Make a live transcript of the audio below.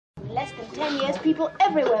less than 10 years, people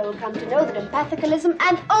everywhere will come to know that empathicalism,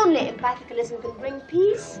 and only empathicalism, can bring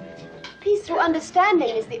peace. Peace through understanding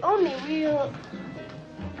is the only real...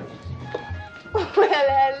 Well,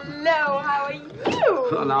 hello, how are you?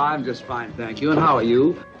 Well, now, I'm just fine, thank you. And how are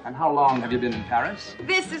you? And how long have you been in Paris?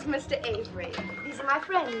 This is Mr. Avery. These are my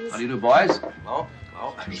friends. How do you do, boys? Oh,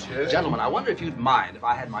 gentlemen, I wonder if you'd mind if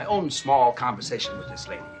I had my own small conversation with this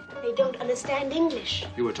lady. They don't understand English.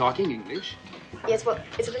 You were talking English? Yes, well,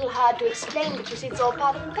 it's a little hard to explain, but you see, it's all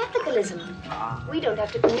part of empathicalism. We don't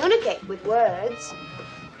have to communicate with words.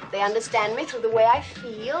 They understand me through the way I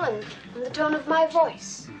feel and the tone of my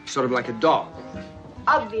voice. Sort of like a dog.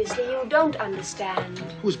 Obviously, you don't understand.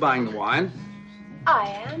 Who's buying the wine? I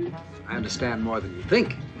am. I understand more than you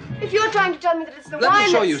think. If you're trying to tell me that it's the wine... Let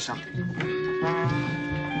me show you something.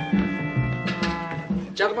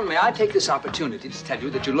 Gentlemen, may I take this opportunity to tell you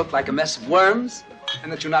that you look like a mess of worms,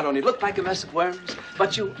 and that you not only look like a mess of worms,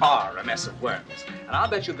 but you are a mess of worms. And I'll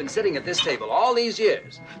bet you've been sitting at this table all these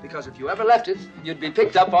years, because if you ever left it, you'd be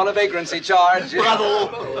picked up on a vagrancy charge. Bravo!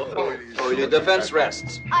 Oh, your defense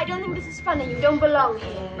rests. I don't think this is funny. You don't belong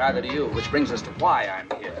here. Neither do you, which brings us to why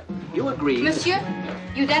I'm here. You agree... Monsieur,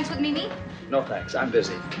 you dance with Mimi? No, thanks. I'm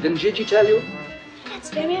busy. Didn't Gigi tell you?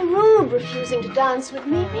 That's very rude, refusing to dance with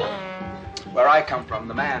me. Where I come from,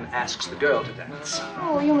 the man asks the girl to dance.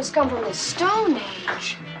 Oh, you must come from the Stone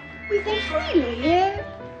Age. We think freely here.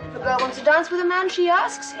 If a girl wants to dance with a man, she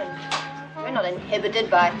asks him. We're not inhibited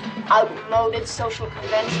by outmoded social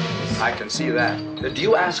conventions. I can see that. Do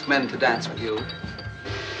you ask men to dance with you?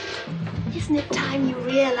 Isn't it time you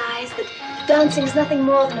realize that dancing is nothing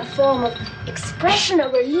more than a form of expression or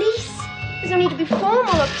release? There's no need to be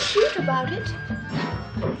formal or cute about it.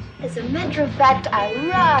 As a matter of fact, I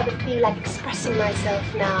rather feel like expressing myself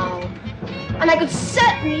now. And I could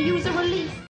certainly use a release.